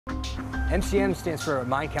MCM stands for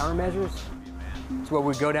Mine Countermeasures. It's where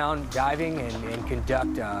we go down diving and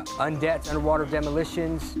conduct undets, underwater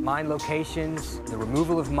demolitions, mine locations, the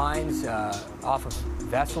removal of mines off of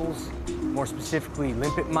vessels, more specifically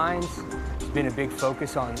limpet mines. It's been a big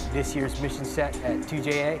focus on this year's mission set at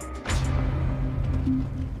 2JA.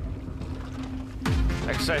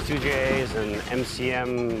 Exercise 2JA is an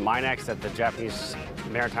MCM MIWEX that the Japanese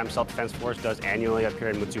Maritime Self-Defense Force does annually up here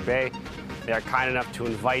in Mutsu Bay. They are kind enough to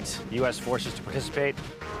invite U.S. forces to participate.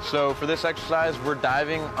 So for this exercise, we're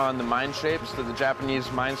diving on the mine shapes that the Japanese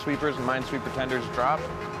minesweepers and minesweeper tenders drop.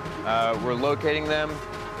 We're locating them,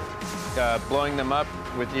 blowing them up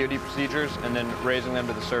with EOD procedures, and then raising them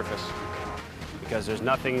to the surface. Because there's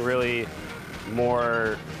nothing really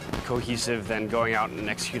more cohesive than going out and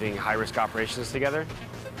executing high-risk operations together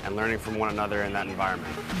and learning from one another in that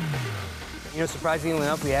environment. You know, surprisingly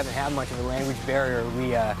enough, we haven't had much of a language barrier.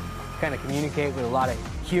 We kind of communicate with a lot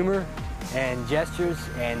of humor and gestures,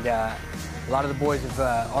 and a lot of the boys have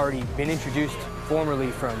already been introduced formally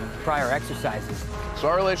from prior exercises. So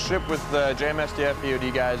our relationship with the JMSDF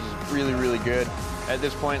EOD guys is really, really good. At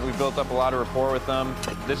this point, we've built up a lot of rapport with them.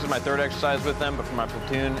 This is my third exercise with them, but for my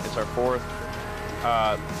platoon, it's our fourth.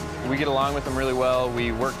 We get along with them really well.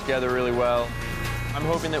 We work together really well. I'm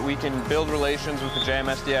hoping that we can build relations with the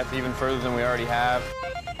JMSDF even further than we already have,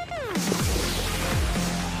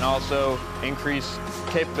 and also increase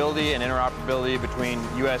capability and interoperability between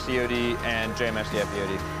US EOD and JMSDF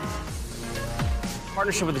EOD.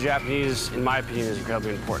 Partnership with the Japanese, in my opinion, is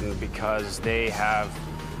incredibly important because they have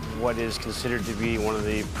what is considered to be one of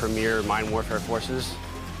the premier mine warfare forces.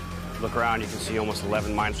 Look around, you can see almost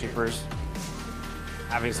 11 minesweepers.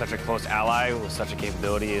 Having such a close ally with such a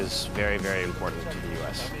capability is very, very important to the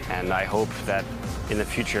U.S. And I hope that in the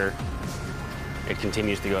future, it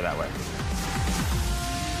continues to go that way.